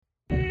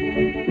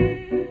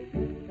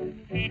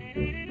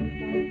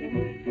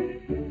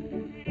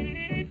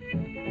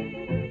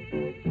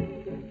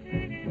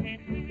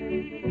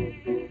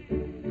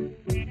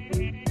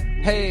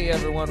Hey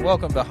everyone,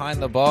 welcome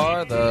Behind the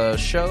Bar, the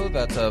show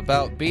that's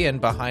about being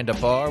behind a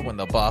bar when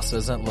the boss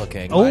isn't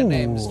looking. My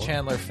name's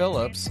Chandler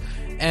Phillips,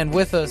 and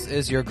with us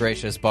is your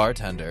gracious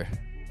bartender.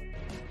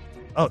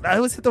 Oh, I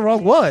always hit the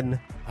wrong one.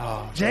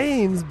 Oh,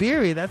 James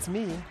Beery, that's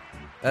me.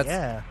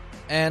 yeah.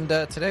 And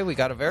today we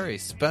got a very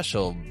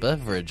special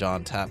beverage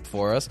on tap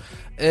for us.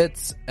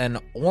 It's an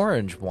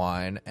orange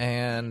wine,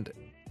 and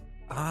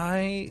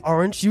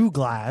Aren't you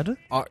glad?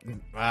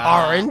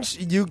 Aren't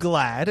you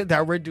glad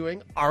that we're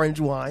doing orange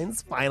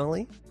wines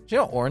finally? You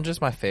know, orange is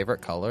my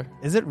favorite color.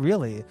 Is it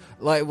really?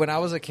 Like, when I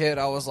was a kid,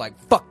 I was like,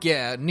 fuck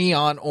yeah,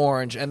 neon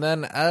orange. And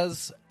then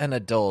as an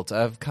adult,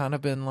 I've kind of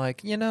been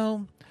like, you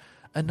know,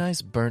 a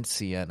nice burnt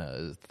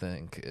sienna, I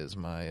think, is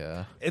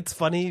my It's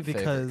funny favorite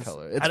because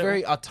color. It's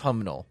very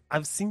autumnal.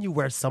 I've seen you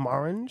wear some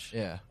orange,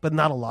 Yeah. but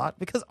not a lot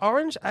because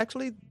orange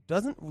actually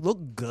doesn't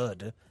look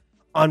good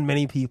on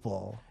many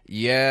people.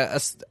 Yeah,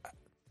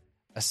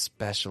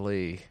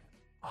 especially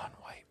on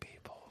white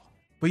people.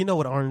 But you know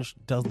what orange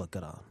does look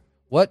good on?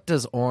 What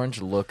does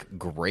orange look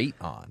great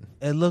on?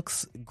 It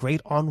looks great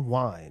on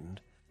wine.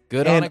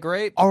 Good And on a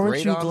grape? Aren't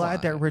Great you on glad wine.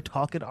 that we're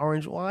talking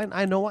orange wine?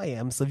 I know I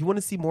am. So if you want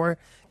to see more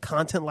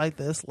content like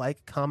this,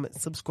 like, comment,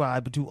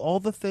 subscribe, do all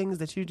the things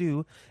that you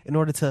do in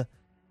order to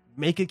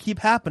make it keep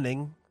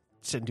happening.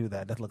 Shouldn't do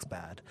that. That looks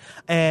bad.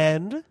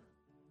 And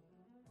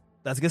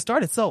let's get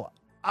started. So,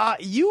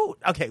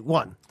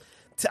 one.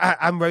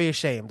 I'm very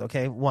ashamed,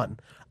 okay? One,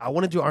 I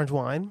want to do orange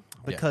wine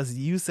because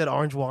you said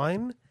orange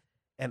wine,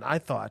 and I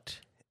thought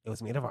it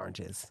was made of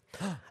oranges.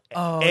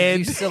 Oh, And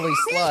you silly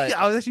slut.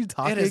 I was actually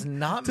talking It is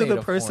not to made the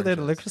of person at the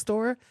oranges. liquor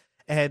store,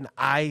 and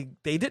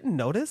they didn't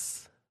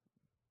notice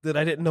that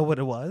I didn't know what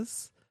it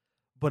was,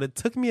 but it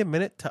took me a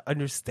minute to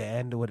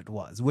understand what it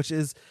was, which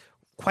is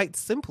quite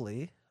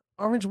simply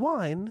orange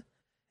wine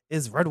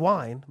is red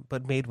wine,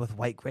 but made with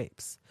white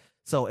grapes.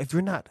 So if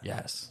you're not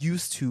Yes.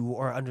 used to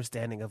or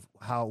understanding of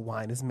how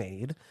wine is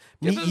made,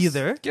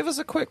 Give us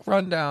a quick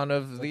rundown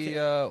of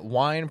the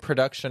wine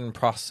production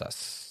process.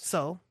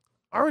 So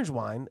orange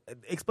wine,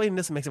 explaining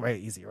this makes it very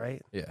easy,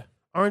 right? Yeah.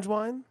 Orange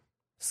wine,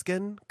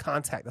 skin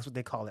contact. That's what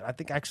they call it. I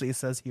think actually it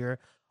says here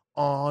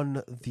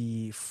on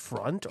the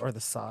front or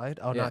the side.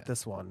 Oh, Yeah. not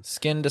this one.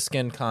 Skin to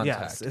skin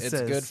contact. Yes, it it's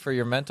says- good for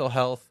your mental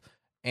health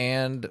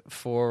and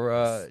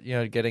for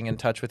getting in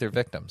touch with your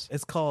victims.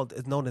 It's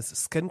known as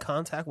skin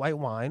contact white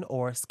wine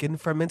or skin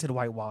fermented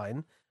white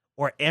wine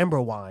or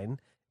amber wine.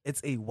 It's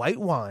a white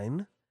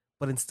wine,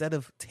 but instead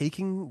of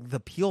taking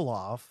the peel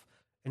off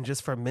and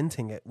just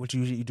fermenting it, which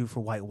usually you do for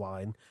white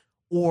wine,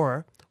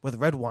 or with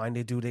red wine,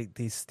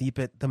 they steep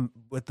it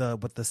with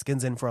the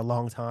skins in for a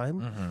long time.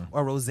 Mm-hmm.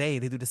 Or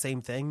rosé, they do the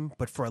same thing,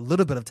 but for a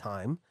little bit of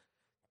time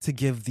to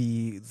give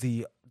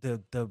the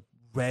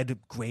red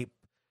grape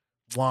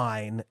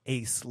wine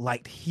a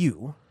slight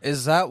hue.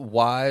 Is that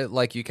why,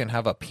 like, you can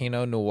have a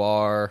Pinot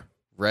Noir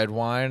red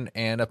wine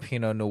and a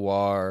Pinot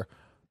Noir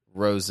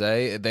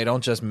rosé? They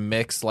don't just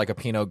mix like a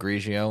Pinot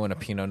Grigio and a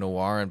Pinot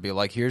Noir and be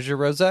like, "Here's your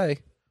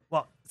rosé."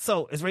 Well,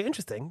 so it's very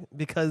interesting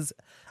because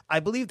I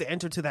believe the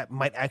answer to that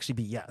might actually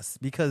be yes.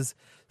 Because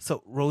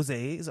so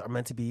rosés are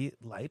meant to be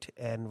light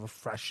and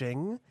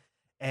refreshing,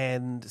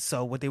 and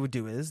so what they would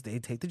do is they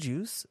take the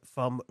juice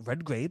from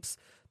red grapes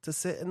to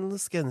sit in the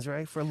skins,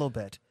 right, for a little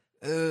bit.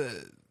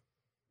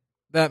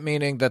 That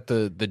meaning that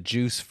the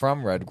juice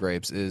from red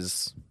grapes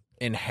is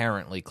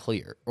inherently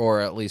clear, or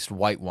at least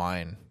white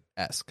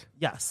wine-esque.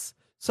 Yes.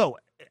 So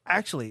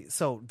actually,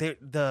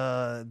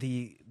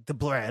 the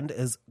brand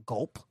is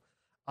Gulp.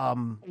 I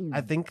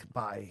think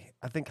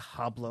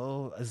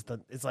Hablo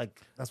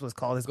that's what it's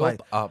called. It's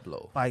Gulp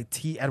Hablo. by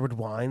T. Edward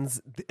Wines.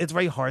 It's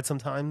very hard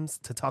sometimes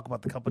to talk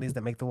about the companies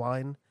that make the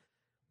wine,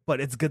 but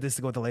it's good just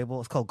to go with the label.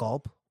 It's called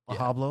Gulp or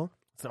Yeah. Hablo.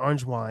 It's an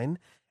orange wine,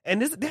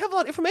 and they have a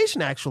lot of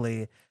information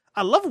actually.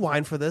 I love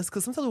wine for this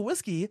because sometimes with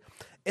whiskey,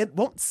 it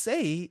won't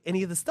say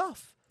any of the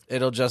stuff.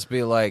 It'll just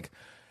be like,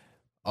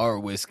 our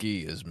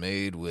whiskey is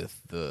made with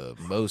the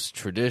most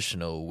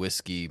traditional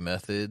whiskey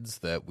methods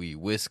that we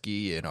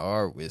whiskey in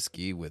our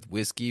whiskey with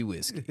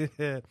whiskey.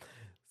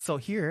 So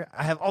here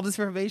I have all this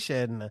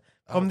information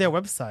from their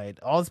website,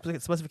 all the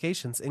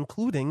specifications,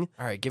 including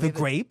All right, give the me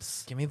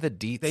grapes. Give me the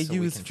deets. They so we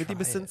use can try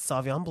 50% it.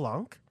 Sauvignon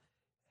Blanc,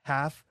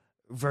 half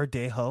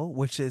Verdejo,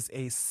 which is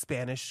a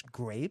Spanish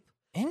grape.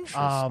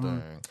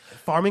 Interesting.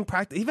 Farming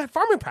practice. You've had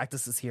farming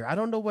practices here. I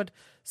don't know what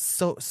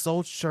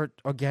soul shirt,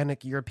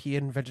 organic,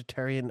 European,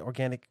 vegetarian,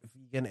 organic,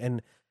 vegan,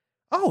 and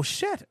oh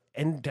shit,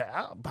 and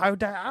bio. I don't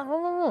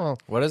know.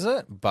 What is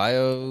it?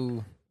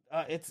 Bio.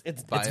 It's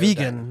Biodiversity.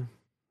 vegan.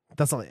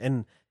 That's all.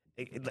 And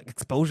like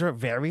exposure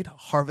varied,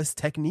 harvest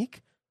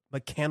technique,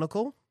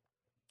 mechanical,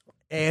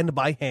 and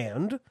by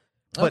hand.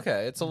 But-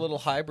 Okay, it's a little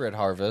hybrid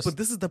harvest. But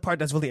this is the part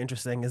that's really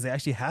interesting is they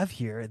actually have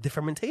here the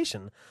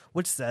fermentation,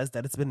 which says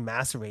that it's been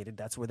macerated.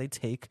 That's where they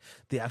take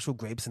the actual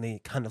grapes and they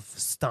kind of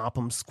stomp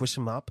them, squish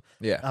them up,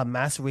 yeah.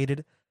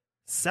 macerated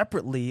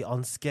separately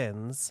on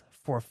skins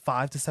for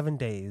 5 to 7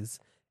 days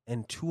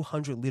in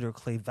 200-liter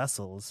clay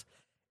vessels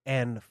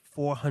and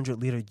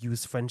 400-liter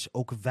used French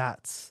oak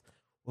vats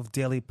with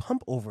daily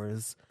pump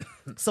overs.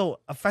 So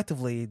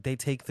effectively, they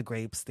take the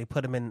grapes, they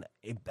put them in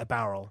a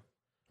barrel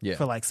Yeah.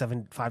 for like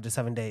 5 to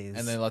 7 days,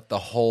 And they let the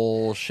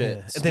whole shit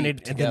and steep then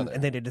together.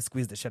 they just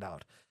squeeze the shit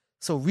out.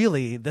 So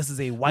really, this is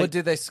a white. What,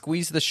 do they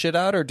squeeze the shit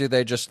out, or do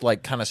they just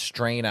like kind of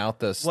strain out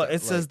the? Well,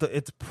 it says that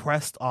it's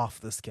pressed off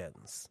the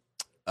skins.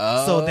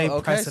 Oh, so they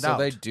okay, press it so out.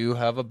 they do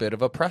have a bit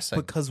of a pressing.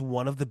 Because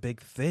one of the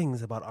big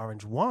things about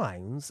orange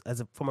wines,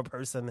 from a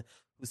person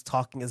who's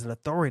talking as an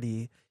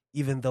authority,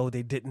 even though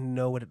they didn't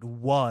know what it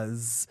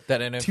was,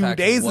 that in 2 fact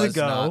days was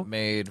ago, not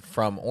made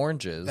from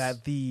oranges.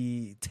 that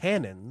the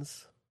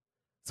tannins.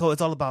 So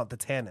it's all about the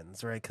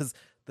tannins, right? Because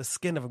the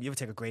skin of you ever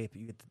take a grape,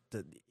 you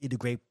get eat a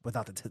grape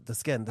without the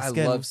skin. The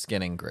skin I love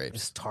skinning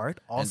grapes. is tart.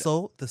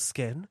 Also, the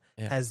skin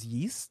has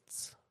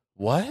yeasts.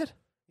 What?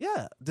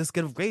 Yeah, the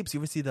skin of grapes. You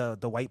ever see the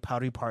white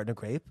powdery part in a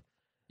grape?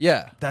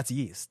 Yeah. That's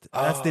yeast.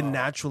 That's the Oh.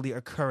 naturally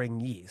occurring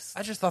yeast.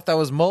 I just thought that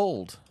was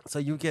mold. So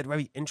you get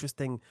very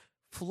interesting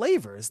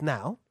flavors.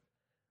 Now,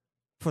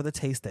 for the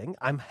tasting,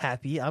 I'm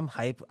happy. I'm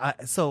hype.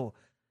 So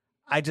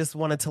I just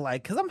wanted to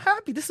because I'm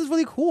happy. This is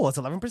really cool. It's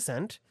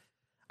 11%.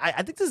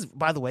 I think this is,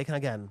 by the way,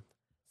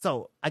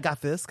 so I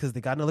got this because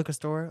they got in a liquor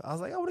store. I was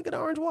like, I want to get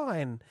an orange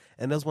wine.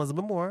 And those ones a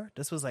bit more.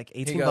 This was like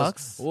 18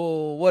 bucks.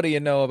 Well, what do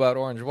you know about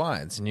orange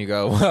wines? And you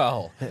go,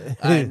 well,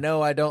 I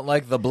know I don't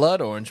like the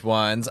blood orange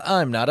wines.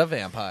 I'm not a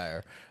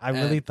vampire. I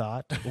really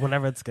thought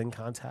whenever it's skin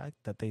contact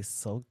that they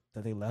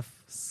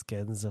left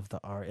skins of the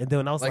orange. And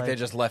then I was like, they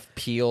just left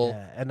peel.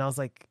 Yeah, and I was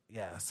like,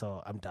 yeah,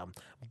 so I'm dumb.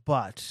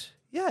 But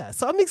yeah,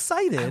 so I'm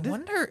excited. I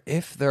wonder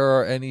if there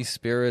are any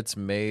spirits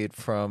made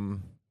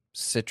from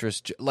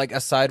citrus, like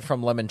aside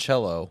from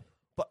limoncello.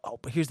 But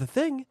here's the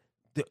thing.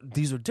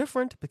 These are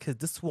different because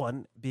this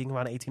one, being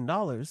around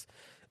 $18,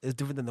 is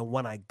different than the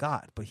one I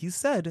got. But he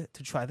said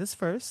to try this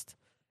first,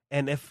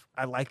 and if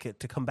I like it,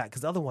 to come back.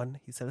 Because the other one,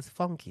 he said, it's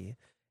funky,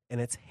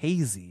 and it's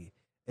hazy,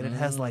 and it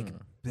has like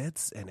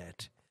bits in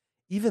it.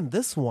 Even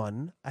this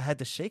one, I had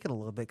to shake it a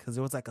little bit because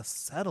there was like a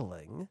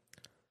settling.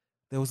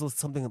 There was a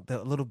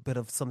little bit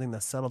of something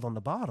that settled on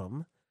the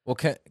bottom. Well,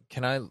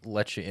 can I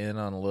let you in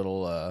on a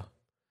little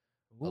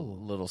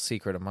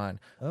secret of mine?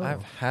 Oh.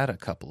 I've had a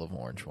couple of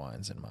orange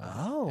wines in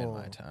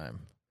my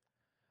time,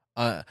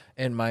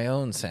 in my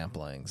own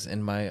samplings,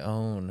 in my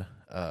own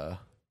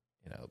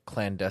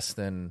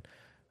clandestine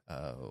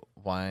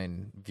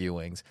wine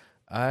viewings.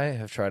 I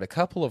have tried a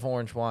couple of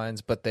orange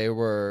wines, but they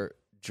were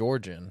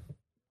Georgian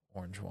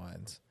orange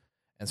wines,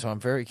 and so I'm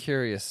very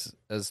curious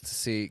as to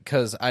see,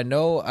 because I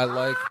know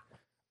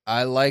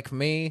I like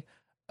me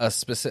a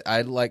specific.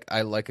 I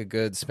like a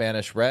good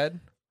Spanish red.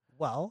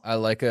 Well, I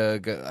like a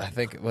good, I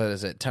think, what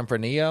is it,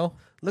 Tempranillo?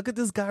 Look at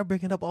this guy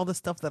bringing up all the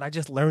stuff that I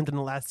just learned in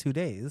the last 2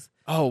 days.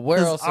 Oh, where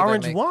else?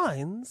 Orange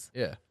wines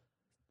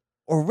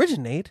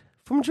originate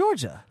from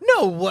Georgia.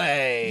 No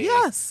way.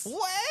 Yes.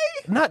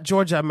 Way? Not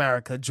Georgia,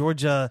 America.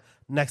 Georgia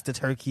next to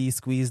Turkey,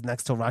 squeezed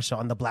next to Russia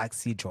on the Black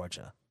Sea,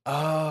 Georgia.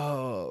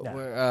 Oh, Yeah.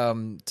 where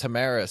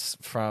Tamaris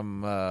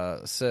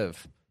from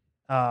Civ.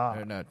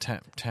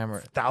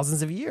 Tamarind.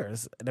 Thousands of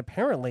years. And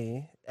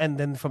apparently, and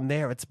then from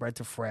there it spread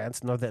to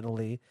France, Northern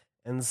Italy,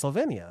 and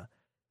Slovenia.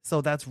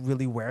 So that's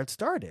really where it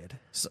started.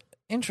 So,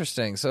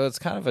 interesting. So it's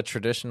kind of a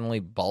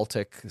traditionally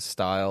Baltic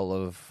style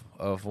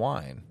of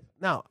wine.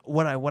 Now,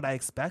 what I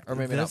expect, Or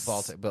maybe not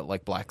Baltic, but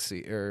like Black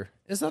Sea. Or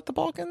is that the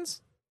Balkans?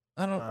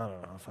 I don't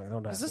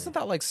know. Isn't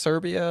that like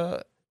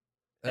Serbia?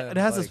 It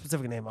has a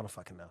specific name. I don't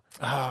fucking know.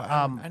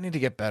 I need to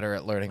get better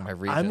at learning my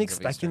regions. I'm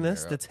expecting of this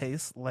Eastern to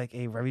taste like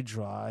a very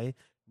dry,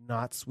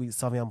 not sweet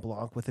Sauvignon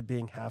Blanc, with it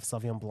being half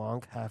Sauvignon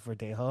Blanc, half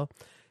Verdejo.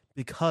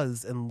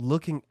 Because in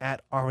looking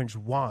at orange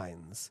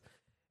wines,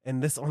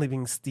 and this only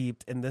being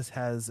steeped, and this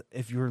has,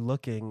 if you're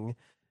looking,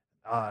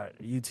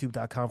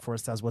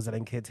 youtube.com/was it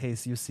in kid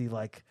taste, you see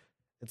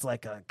it's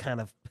like a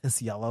kind of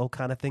piss yellow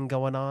kind of thing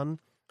going on.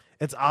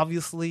 It's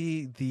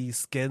obviously the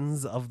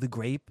skins of the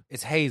grape.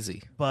 It's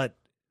hazy, but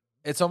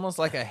it's almost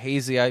like a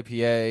hazy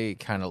IPA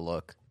kind of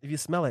look. If you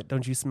smell it,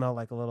 don't you smell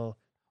like a little?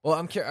 Well,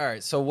 I'm curious. All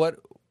right, so what?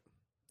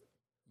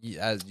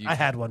 I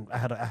had one. I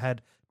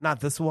had not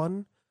this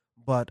one,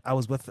 but I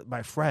was with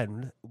my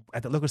friend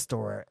at the liquor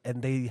store,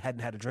 and they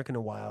hadn't had a drink in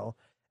a while,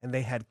 and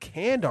they had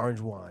canned orange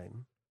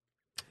wine,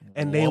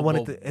 and they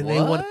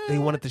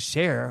wanted to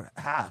share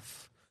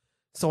half.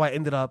 So I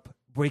ended up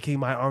breaking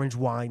my orange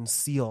wine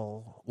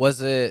seal.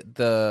 Was it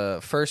the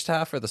first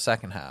half or the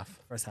second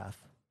half? First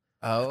half.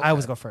 Oh, okay. I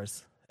always go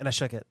first, and I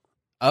shook it.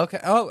 Okay.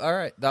 Oh, all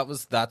right.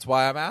 That's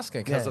why I'm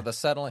asking, because of the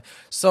settling.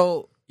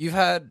 So you've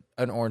had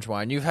an orange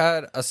wine. You've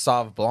had a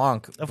Sauv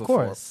Blanc before. Of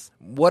course.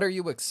 What are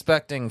you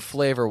expecting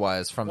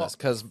flavor-wise from this?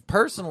 Because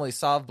personally,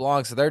 Sauv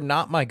Blancs, they're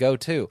not my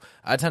go-to.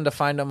 I tend to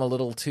find them a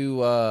little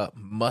too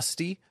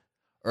musty,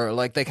 or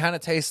like they kind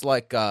of taste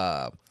like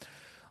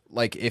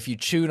if you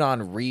chewed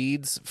on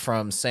reeds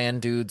from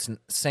sand dunes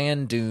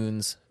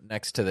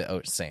next to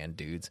the sand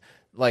dunes,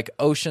 like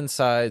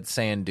oceanside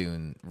sand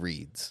dune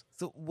reeds.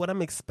 So what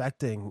I'm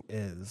expecting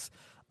is,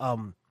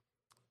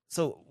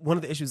 so one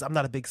of the issues, I'm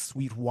not a big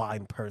sweet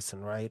wine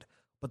person, right?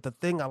 But the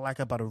thing I like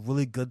about a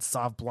really good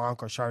Sauv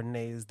Blanc or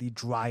Chardonnay is the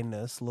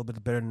dryness, a little bit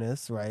of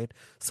bitterness, right?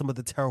 Some of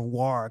the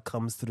terroir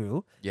comes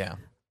through. Yeah.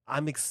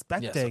 I'm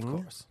expecting,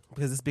 course.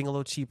 because it's being a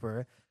little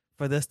cheaper,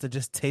 for this to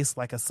just taste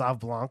like a Sauv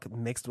Blanc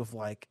mixed with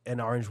like an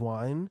orange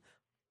wine.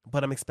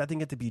 But I'm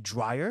expecting it to be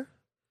drier,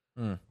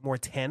 more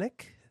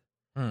tannic,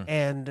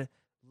 and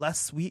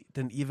less sweet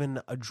than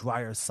even a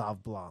drier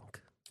Sauv Blanc.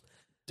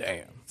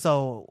 Damn.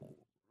 So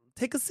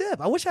take a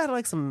sip. I wish I had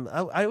like some.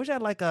 I wish I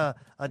had like a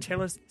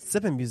Chandler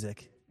sipping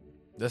music.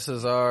 This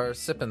is our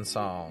sipping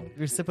song.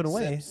 You're sipping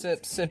away.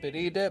 Sip,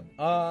 sippity dip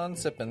on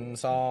sipping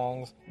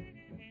songs.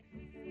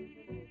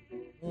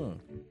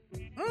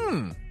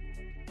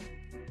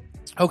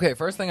 Okay,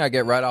 first thing I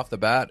get right off the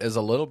bat is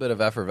a little bit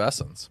of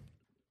effervescence.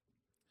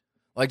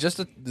 Like just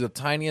the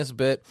tiniest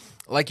bit.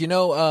 Like,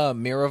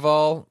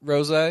 Miraval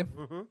Rosé?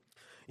 Mm-hmm.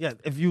 Yeah,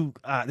 if you,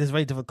 it's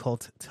very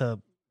difficult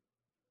to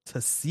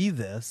see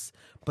this,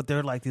 but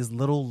they're like these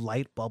little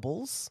light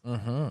bubbles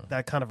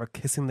that kind of are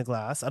kissing the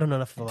glass. I don't know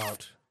enough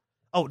about.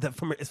 Oh,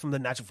 it's from the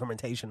natural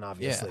fermentation,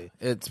 obviously.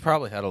 Yeah, it's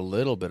probably had a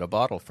little bit of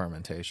bottle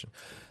fermentation.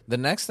 The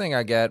next thing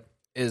I get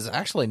is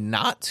actually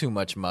not too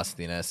much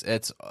mustiness.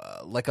 It's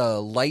like a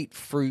light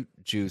fruit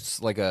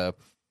juice, like a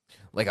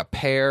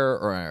pear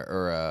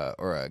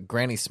or a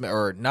Granny Smith,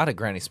 or not a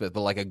Granny Smith,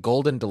 but like a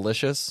Golden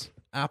Delicious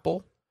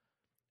apple.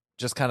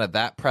 Just kind of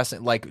that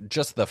present, like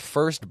just the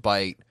first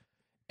bite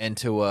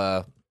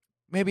into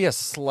maybe a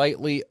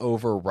slightly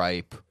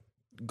overripe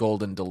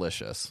Golden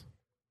Delicious.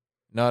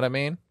 Know what I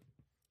mean?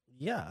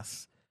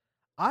 Yes.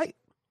 As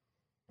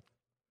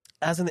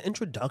an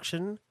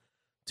introduction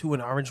to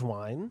an orange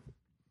wine,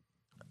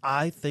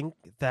 I think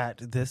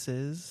that this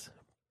is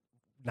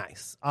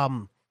nice.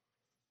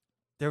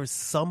 There is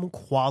some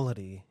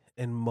quality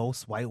in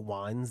most white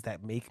wines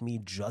that make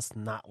me just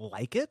not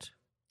like it.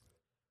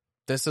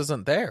 This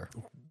isn't there.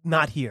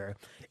 Not here.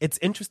 It's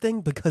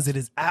interesting because it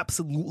is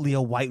absolutely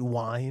a white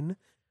wine,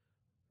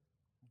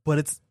 but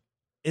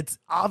it's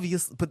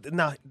obvious. But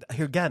now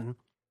here again,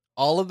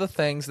 all of the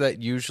things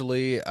that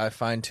usually I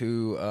find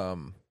too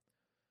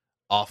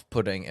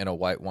off-putting in a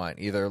white wine,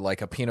 either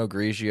like a Pinot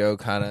Grigio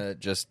kind of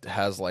just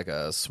has like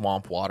a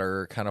swamp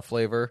water kind of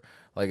flavor,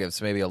 like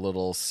it's maybe a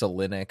little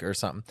salinic or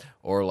something,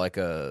 or like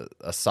a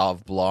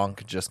Sauv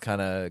Blanc just kind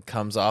of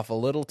comes off a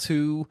little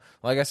too,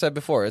 like I said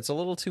before, it's a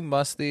little too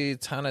musty.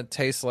 It kind of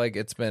tastes like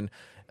it's been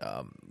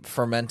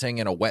fermenting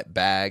in a wet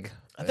bag.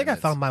 I think I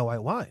found my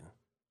white wine.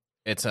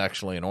 It's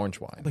actually an orange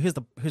wine. But here's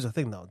the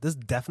thing though. This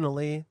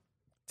definitely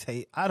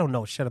I don't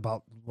know shit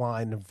about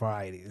wine and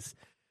varieties.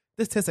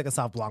 This tastes like a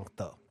Sauv Blanc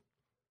though.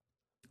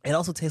 It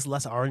also tastes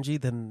less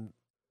orangey than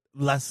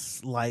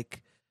less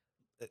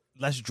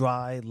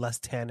dry, less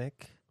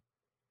tannic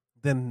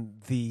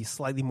than the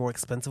slightly more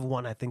expensive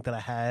one I think that I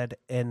had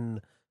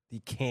in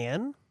the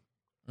can.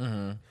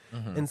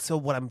 And so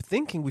what I'm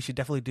thinking we should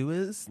definitely do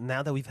is,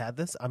 now that we've had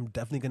this, I'm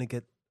definitely going to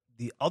get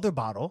the other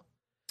bottle,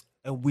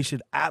 and we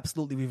should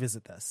absolutely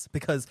revisit this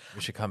because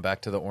we should come back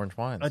to the orange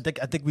wines. I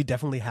think we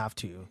definitely have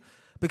to,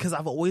 because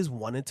I've always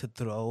wanted to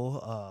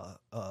throw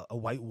a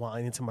white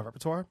wine into my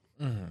repertoire.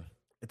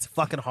 It's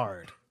fucking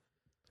hard.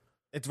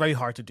 It's very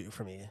hard to do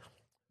for me.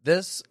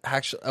 This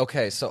actually,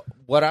 okay, so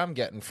what I'm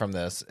getting from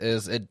this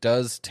is it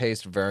does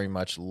taste very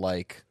much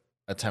like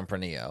a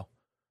Tempranillo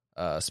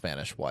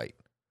Spanish white.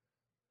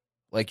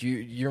 Like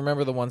you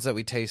remember the ones that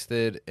we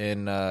tasted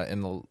in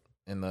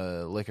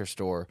the liquor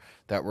store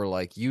that were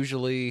like,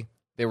 usually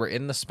they were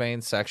in the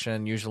Spain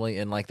section, usually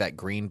in like that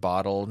green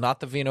bottle, not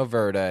the Vino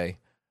Verde,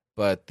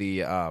 but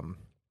the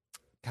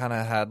kind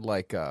of had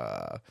like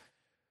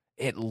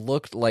it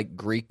looked like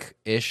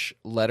Greek-ish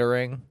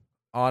lettering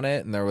on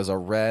it, and there was a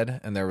red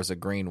and there was a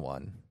green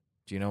one.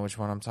 Do you know which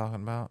one I'm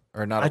talking about?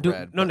 Or not?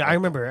 Red? No, I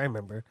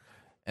remember.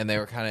 And they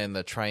were kind of in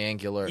the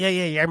triangular.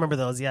 Yeah. I remember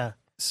those. Yeah.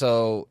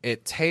 So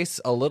it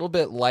tastes a little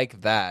bit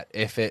like that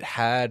if it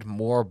had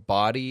more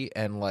body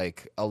and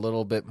like a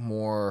little bit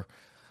more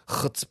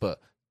chutzpah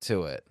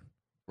to it,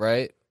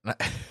 right?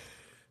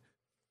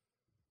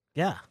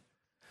 Yeah.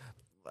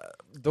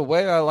 The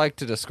way I like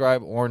to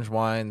describe orange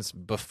wines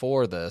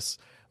before this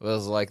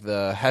was like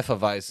the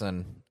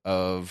Hefeweizen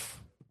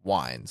of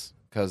wines,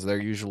 because they're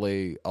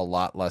usually a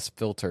lot less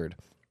filtered.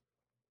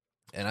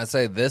 And I'd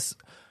say this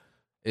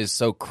is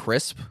so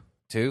crisp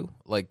too.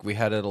 Like we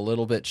had it a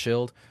little bit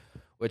chilled,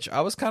 which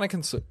I was kind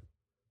of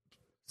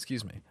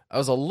excuse me. I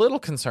was a little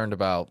concerned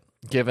about,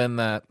 given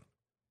that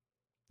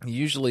you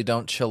usually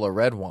don't chill a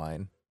red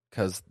wine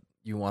because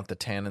you want the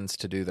tannins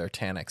to do their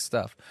tannic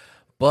stuff.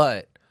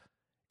 But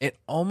it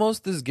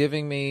almost is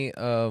giving me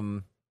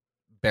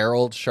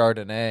barreled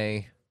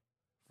Chardonnay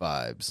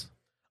vibes.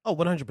 Oh,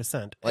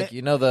 100%. Like,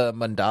 the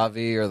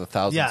Mondavi or the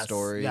Thousand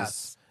Stories.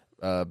 Yes.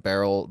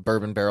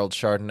 Bourbon barreled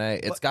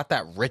Chardonnay. It's got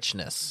that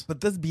richness.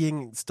 But this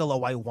being still a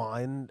white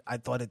wine, I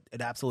thought it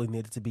absolutely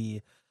needed to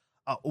be.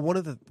 One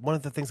of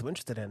the things I'm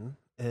interested in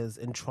is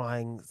in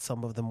trying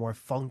some of the more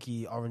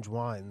funky orange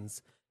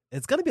wines.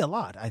 It's going to be a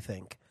lot, I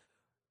think.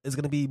 It's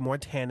going to be more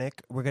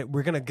tannic. We're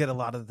going to get a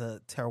lot of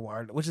the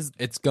terroir, which is...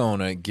 It's going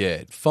to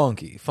get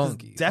funky.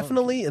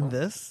 Definitely in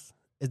this,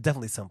 It's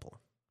definitely simple.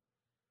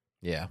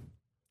 Yeah.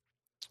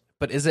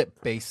 But is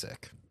it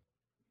basic?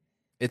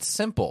 It's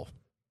simple.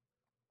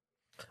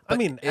 I But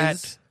mean,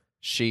 is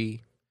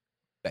she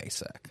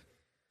basic?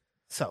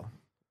 so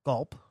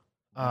Gulp,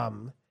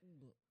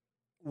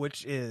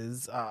 which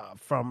is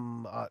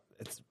from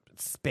it's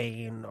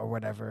Spain or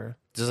whatever.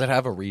 Does it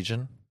have a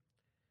region?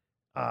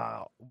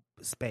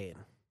 Spain.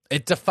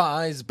 It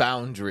defies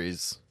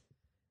boundaries.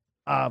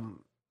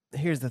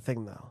 Here's the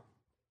thing, though.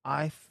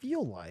 I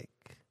feel like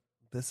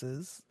this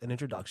is an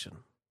introduction.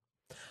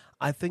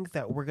 I think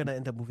that we're gonna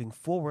end up moving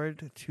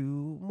forward to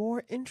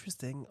more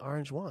interesting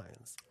orange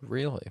wines.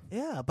 Really?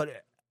 Yeah,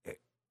 but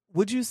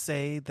would you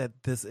say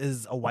that this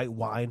is a white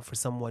wine for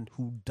someone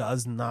who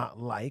does not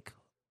like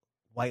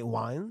white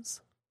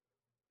wines?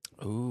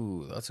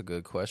 Ooh, that's a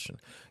good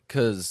question.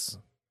 Because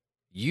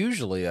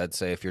usually, I'd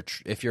say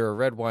if you're a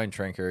red wine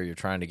drinker, you're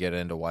trying to get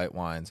into white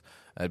wines,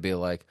 I'd be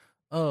like,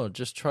 oh,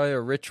 just try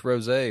a rich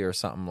rosé or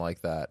something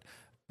like that.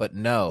 But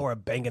no, Or a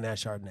bangin'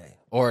 ass Chardonnay.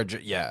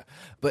 yeah.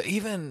 But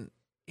even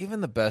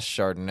the best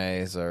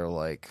Chardonnays are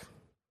like,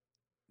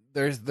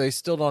 they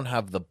still don't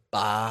have the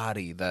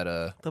body that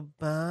The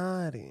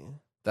body.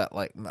 that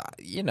like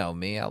you know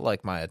me, I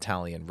like my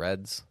Italian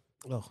reds.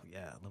 Oh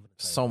yeah, I love it.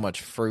 So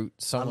much fruit.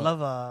 I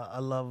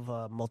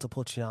love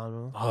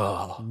Montepulciano.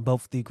 Oh,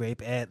 Both the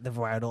grape and the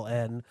varietal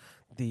and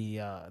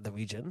the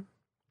region.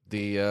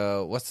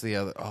 the what's the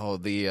other? Oh,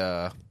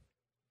 the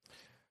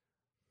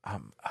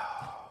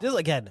Just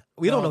again,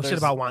 we don't No, know shit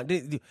there's- about wine.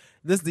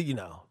 This,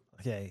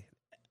 okay.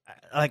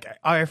 Like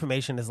our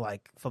information is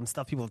like from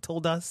stuff people have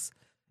told us.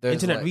 there's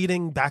Internet like,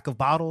 reading, back of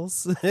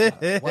bottles. what's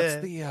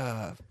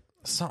the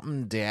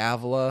something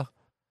Diavola?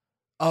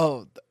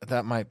 Oh,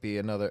 that might be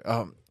another.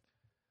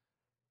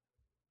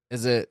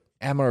 Is it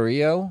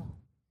Amarillo?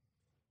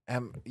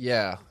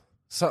 Yeah,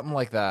 something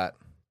like that.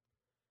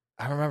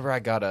 I remember I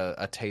got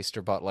a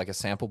taster bottle, like a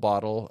sample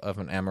bottle of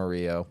an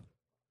Amarillo.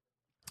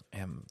 So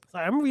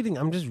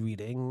I'm just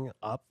reading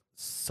up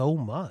so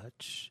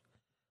much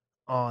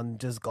on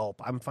just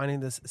Gulp. I'm finding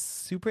this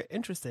super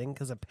interesting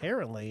because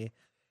apparently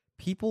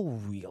people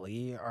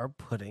really are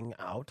putting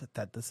out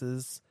that this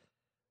is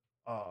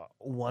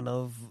one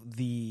of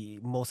the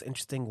most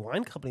interesting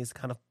wine companies to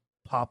kind of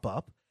pop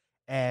up.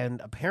 And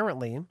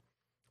apparently,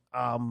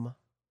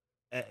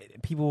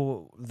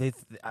 people,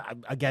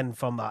 again,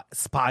 from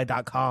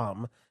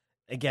spy.com,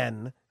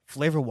 again,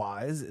 flavor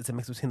wise, it's a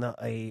mix between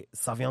a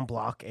Sauvignon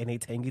Blanc and a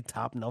tangy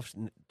top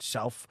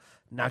shelf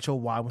natural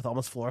wine with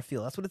almost floral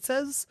feel. That's what it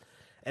says.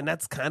 And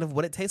that's kind of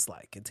what it tastes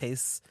like. It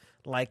tastes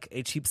like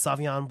a cheap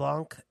Sauvignon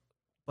Blanc,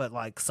 but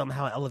like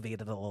somehow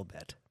elevated a little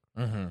bit.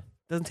 Mm-hmm.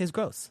 Doesn't taste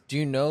gross. Do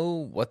you know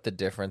what the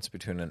difference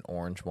between an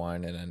orange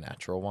wine and a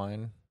natural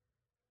wine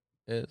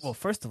is? Well,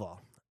 first of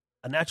all,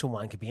 a natural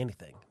wine could be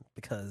anything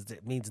because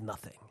it means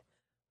nothing.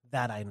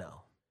 That I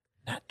know.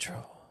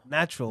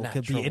 Natural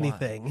could be Natural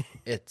anything. wine.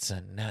 It's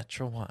a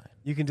natural wine.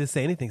 You can just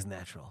say anything's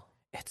natural.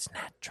 It's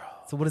natural.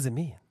 So what does it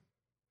mean?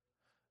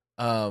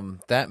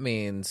 That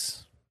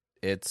means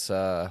it's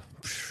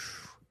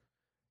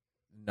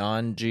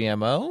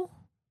non-GMO.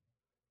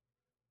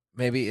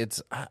 Maybe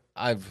it's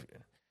I've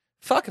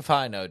fuck if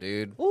I know,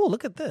 dude. Oh,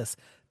 look at this.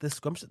 This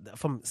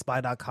from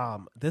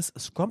spy.com. This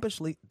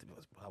scrumptiously,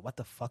 what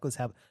the fuck was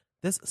happening?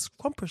 This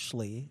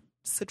scrumptiously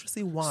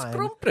citrusy wine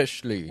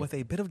Scrumptiously. with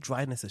a bit of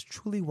dryness is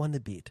truly one to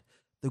beat.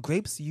 The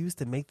grapes used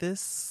to make this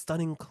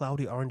stunning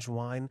cloudy orange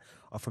wine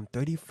are from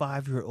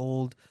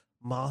 35-year-old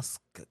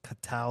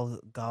Moscatel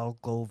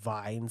Galgo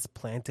vines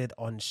planted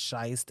on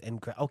schist and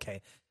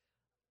okay.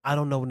 I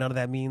don't know what none of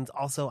that means.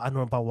 Also, I don't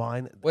know about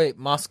wine. Wait,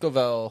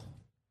 Moscovel.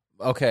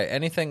 Okay,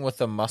 anything with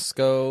the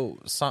Musco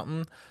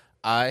something,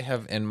 I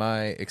have in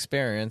my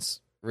experience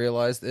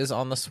realized is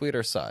on the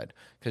sweeter side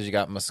because you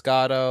got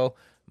Moscato,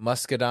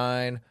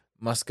 Muscadine,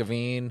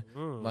 Muscovine,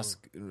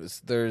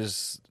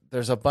 there's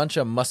a bunch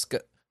of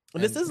muscat.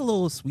 And this is a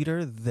little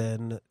sweeter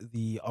than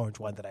the orange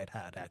wine that I'd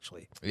had,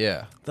 actually.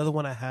 Yeah. The other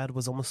one I had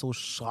was almost so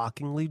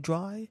shockingly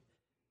dry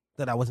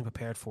that I wasn't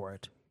prepared for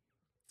it.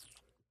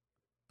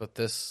 But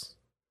this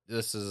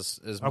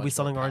is Are we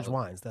selling orange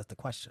wines? That's the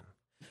question.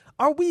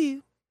 Are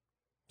we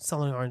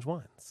selling orange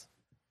wines?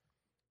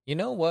 You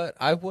know what?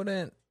 I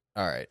wouldn't.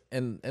 All right.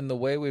 In the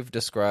way we've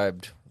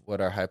described what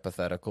our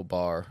hypothetical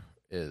bar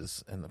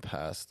is in the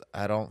past,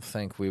 I don't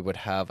think we would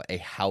have a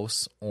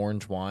house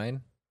orange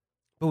wine.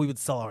 But we would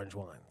sell orange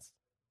wines.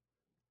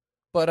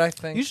 But I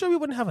think You sure we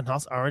wouldn't have a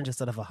house orange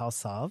instead of a house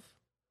sauve?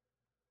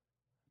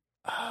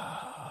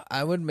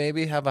 I would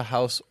maybe have a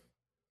house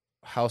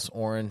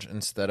orange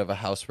instead of a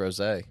house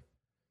rosé.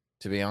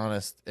 To be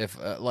honest, if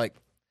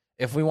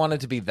we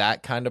wanted to be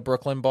that kind of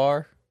Brooklyn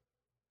bar,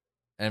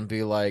 and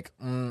be like,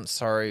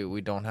 sorry,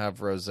 we don't have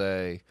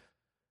rosé.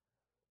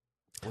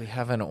 We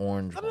have an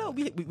orange. I don't know.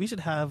 one. We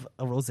should have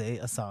a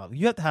rosé, a sauve.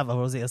 You have to have a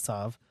rosé, a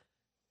sauve.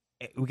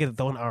 We could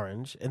throw an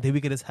orange, and then we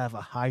could just have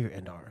a higher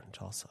end orange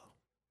also.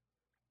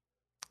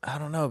 I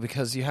don't know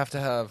because you have to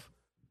have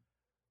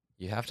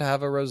a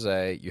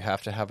rosé, you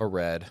have to have a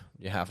red,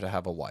 you have to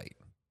have a white,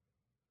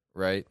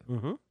 right?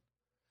 Mm-hmm.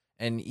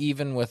 And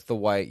even with the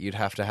white, you'd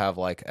have to have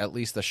like at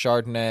least a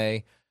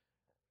Chardonnay,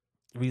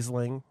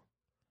 Riesling.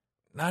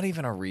 not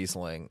even a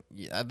Riesling.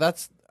 Yeah,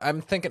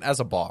 I'm thinking as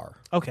a bar.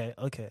 Okay.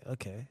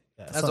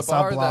 Yeah, As so a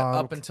bar Sauv that Blanc,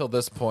 up until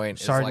this point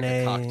is like a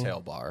Chardonnay. cocktail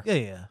bar.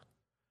 Yeah.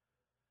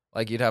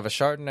 Like you'd have a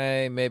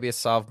Chardonnay, maybe a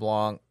Sauv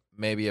Blanc,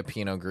 maybe a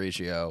Pinot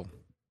Grigio.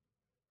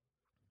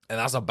 And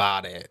that's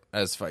about it.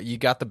 As far, you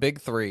got the big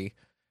three,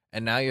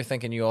 and now you're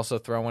thinking you also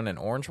throw in an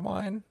orange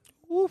wine.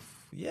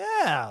 Oof.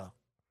 Yeah.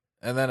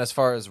 And then as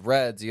far as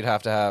reds, you'd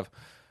have to have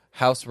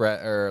house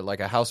red or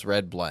like a house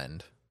red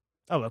blend,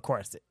 Oh, of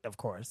course.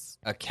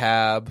 a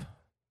cab.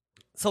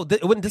 So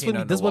this wouldn't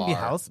Pinot be Noir.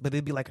 house, but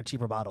it'd be like a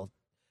cheaper bottle.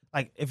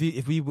 Like if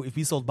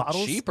we sold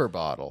bottles, Cheaper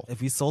bottle.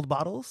 If we sold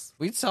bottles,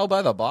 We'd sell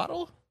by the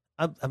bottle?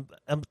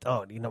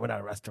 oh, you know, we're not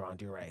a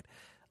restaurant. You're right.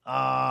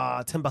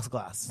 $10 a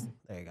glass.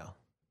 There you go.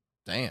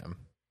 Damn.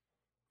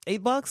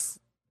 $8.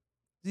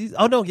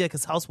 Oh no, yeah,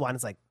 because house wine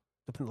is like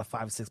depending like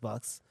 $5 or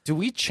 $6. Do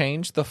we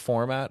change the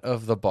format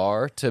of the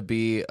bar to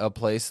be a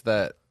place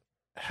that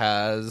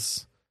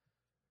has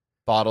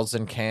bottles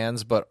and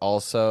cans, but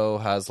also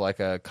has like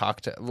a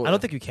cocktail? I don't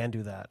think you can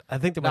do that. I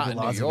think there might Not be in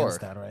laws New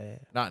against York. that, right?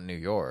 Not in New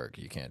York.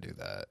 You can't do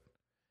that.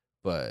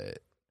 But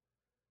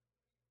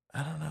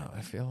I don't know.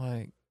 I feel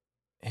like,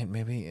 and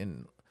maybe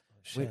in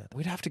Shit.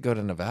 we'd have to go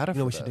to Nevada You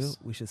know for what we should this.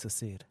 do? We should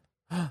secede.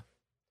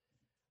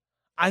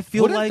 I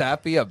feel Wouldn't like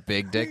that be a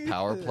big dick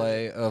power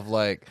play of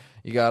like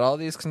you got all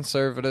these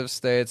conservative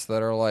states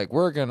that are like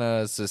we're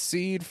gonna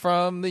secede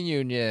from the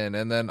union,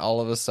 and then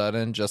all of a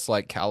sudden just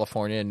like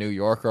California and New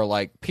York are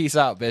like peace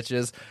out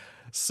bitches,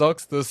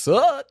 sucks the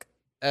suck,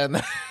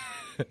 and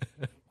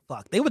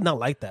fuck. They would not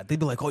like that. They'd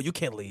be like, "Oh, you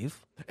can't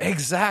leave."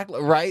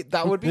 exactly right.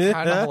 That would be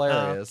kind of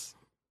hilarious.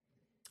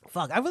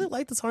 Fuck. I really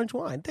like this orange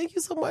wine. Thank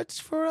you so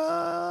much for.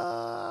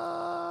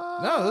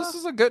 No, this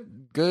is a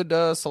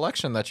good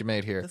selection that you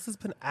made here. This has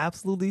been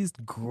absolutely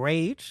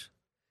great.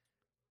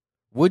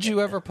 Would you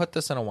ever put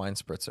this in a wine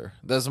spritzer?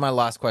 This is my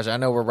last question. I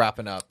know we're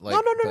wrapping up. Like,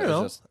 but it's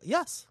No. just-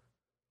 Yes.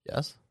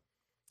 yes.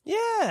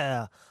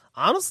 Yeah.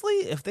 Honestly,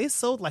 if they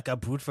sold like a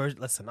brut version,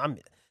 listen,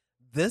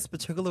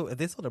 if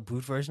they sold a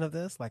brut version of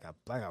this, like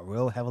a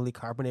real heavily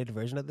carbonated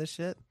version of this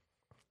shit,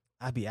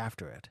 I'd be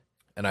after it.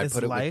 And I It's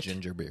put it light. with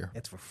ginger beer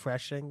It's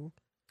refreshing.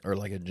 or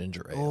like a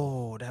ginger ale.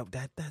 Oh,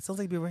 that sounds like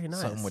it'd be very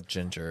nice. Something with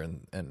ginger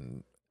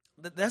and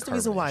That's the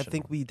reason why I carbonation.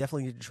 think we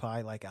definitely need to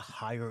try like a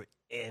higher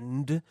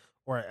end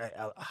or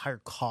a higher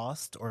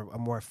cost or a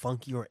more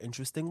funky or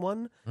interesting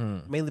one.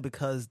 Mainly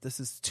because this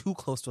is too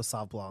close to a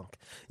Sauv Blanc.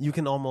 You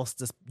can almost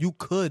just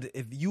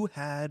if you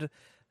had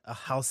a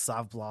house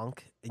Sauv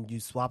Blanc and you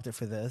swapped it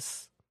for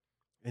this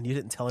and you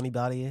didn't tell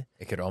anybody,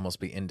 it could almost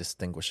be it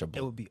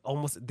indistinguishable. would be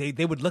almost they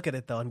would look at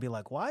it though and be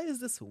like, why is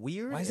this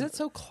weird? Why is it And-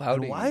 so and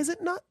cloudy? why is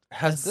it not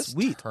Has as this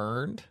sweet?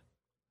 turned?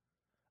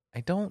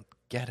 I don't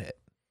get it.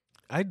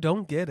 I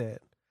don't get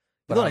it.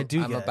 But You know what I I'm,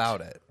 do I'm get?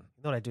 about it.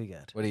 You know what I do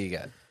get? What do you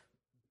get?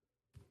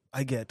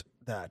 I get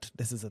that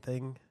this is a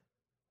thing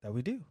that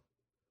we do.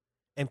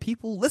 And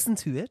people listen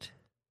to it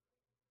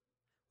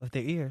with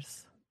their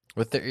ears.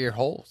 With their ear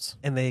holes.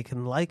 And they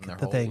can like In their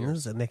the whole things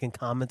ears. and they can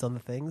comment on the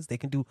things. They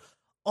can do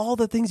all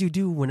the things you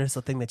do when it's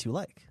a thing that you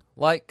like.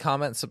 Like,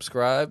 comment,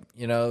 subscribe.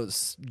 You know,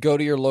 go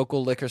to your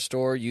local liquor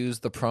store. Use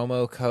the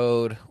promo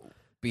code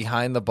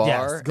behind the bar.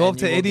 Yes, go up and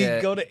to you will any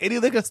get- go to any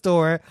liquor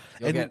store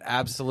You'll and get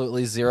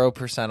absolutely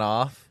 0%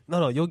 off.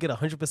 no, you'll get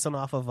 100%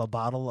 off of a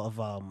bottle of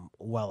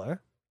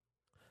Weller.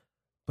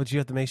 But you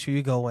have to make sure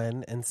you go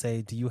in and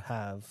say, do you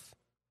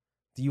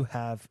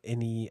have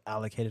any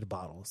allocated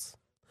bottles?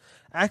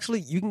 Actually,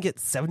 you can get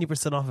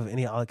 70% off of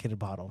any allocated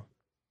bottle.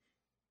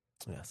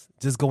 Yes.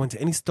 Just go into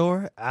any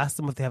store, ask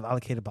them if they have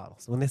allocated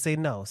bottles. When they say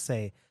no,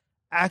 say,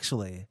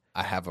 actually,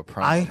 I have a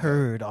promo. I code.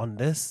 heard on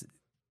this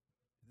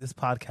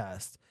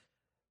podcast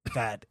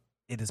that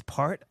it is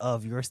part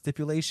of your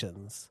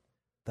stipulations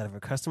that if a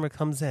customer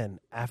comes in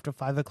after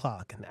 5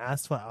 o'clock and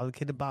asks for an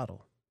allocated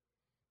bottle,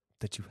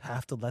 that you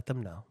have to let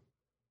them know.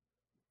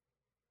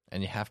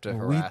 And you have to We-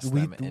 harass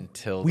we- them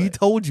until We they-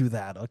 told you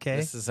that, okay?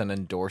 This is an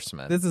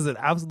endorsement. This is an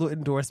absolute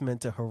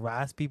endorsement to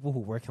harass people who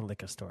work in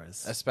liquor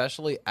stores,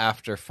 Especially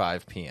after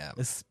 5 p.m.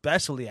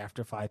 especially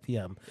after 5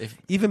 p.m. If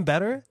Even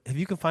better, if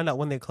you can find out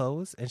when they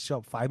close and show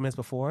up 5 minutes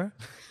before.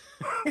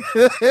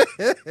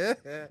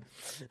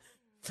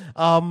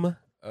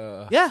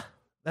 Yeah,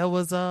 that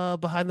was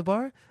behind the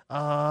bar.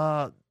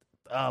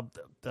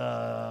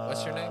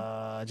 What's your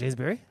name? James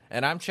Berry.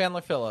 And I'm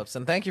Chandler Phillips,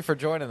 and thank you for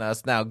joining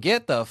us. Now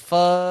get the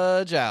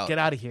fudge out. Get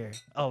out of here.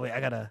 Oh wait, I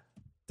gotta.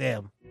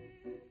 Damn.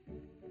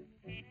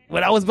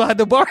 When I was behind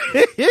the bar.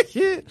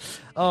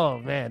 Oh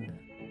man.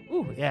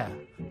 Ooh yeah.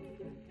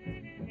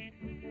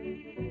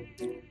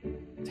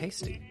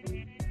 Tasty.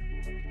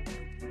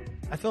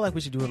 I feel like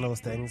we should do one of those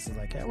things.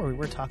 Like, yeah,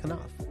 we're talking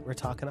off. We're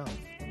talking off.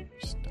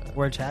 Just,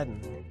 We're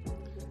chatting.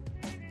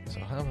 so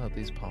how about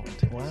these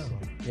politics? Wow.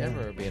 You Yeah.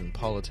 ever been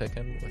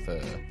politicking with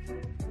a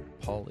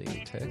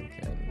polytick,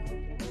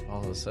 and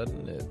all of a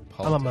sudden it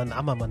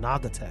I'm a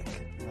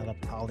monogatech, not a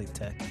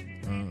polytech.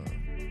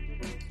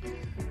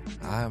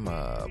 I'm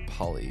a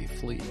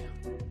polyflea.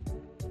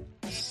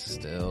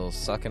 Still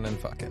sucking and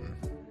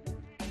fucking.